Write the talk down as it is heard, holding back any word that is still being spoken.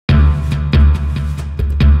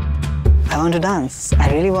want to dance.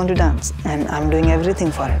 I really want to dance, and I'm doing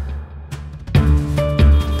everything for it.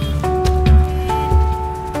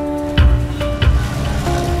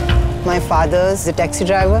 My father's a taxi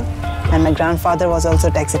driver, and my grandfather was also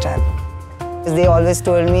a taxi driver. They always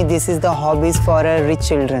told me this is the hobbies for rich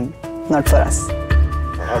children, not for us.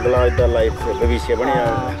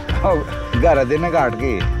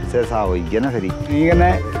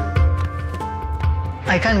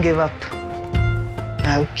 I can't give up.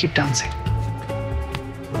 I'll keep dancing.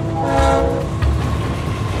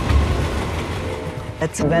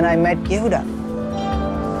 That's when I met Yehuda.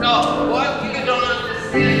 No, what you don't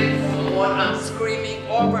understand what I'm screaming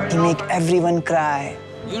over and He over. make everyone cry.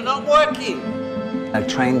 You're not working. I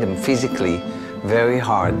trained him physically very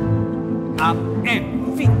hard. Up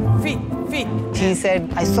and feet. He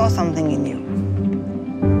said, I saw something in you.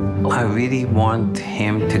 I really want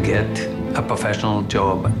him to get a professional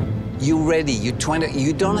job. You're ready, you're 20,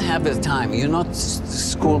 you don't have the time, you're not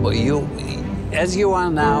schoolboy. As you are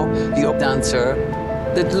now, you're a dancer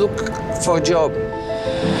that look for a job.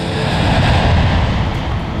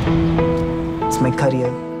 It's my career,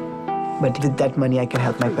 but with that money I can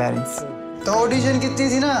help my parents. तो audition कितनी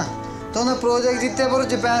थी ना तो ना project जितने पर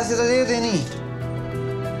Japan से तो दे नहीं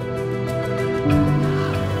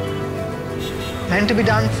Meant to be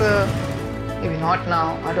dancer, maybe not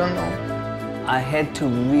now, I don't know. I had to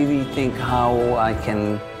really think how I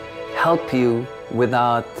can help you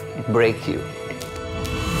without break you.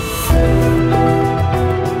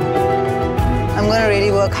 I'm gonna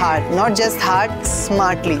really work hard, not just hard,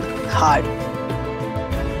 smartly, hard.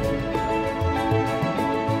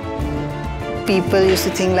 People used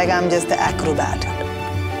to think like I'm just the acrobat.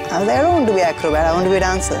 I was like, I don't want to be acrobat, I want to be a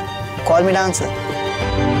dancer. Call me dancer.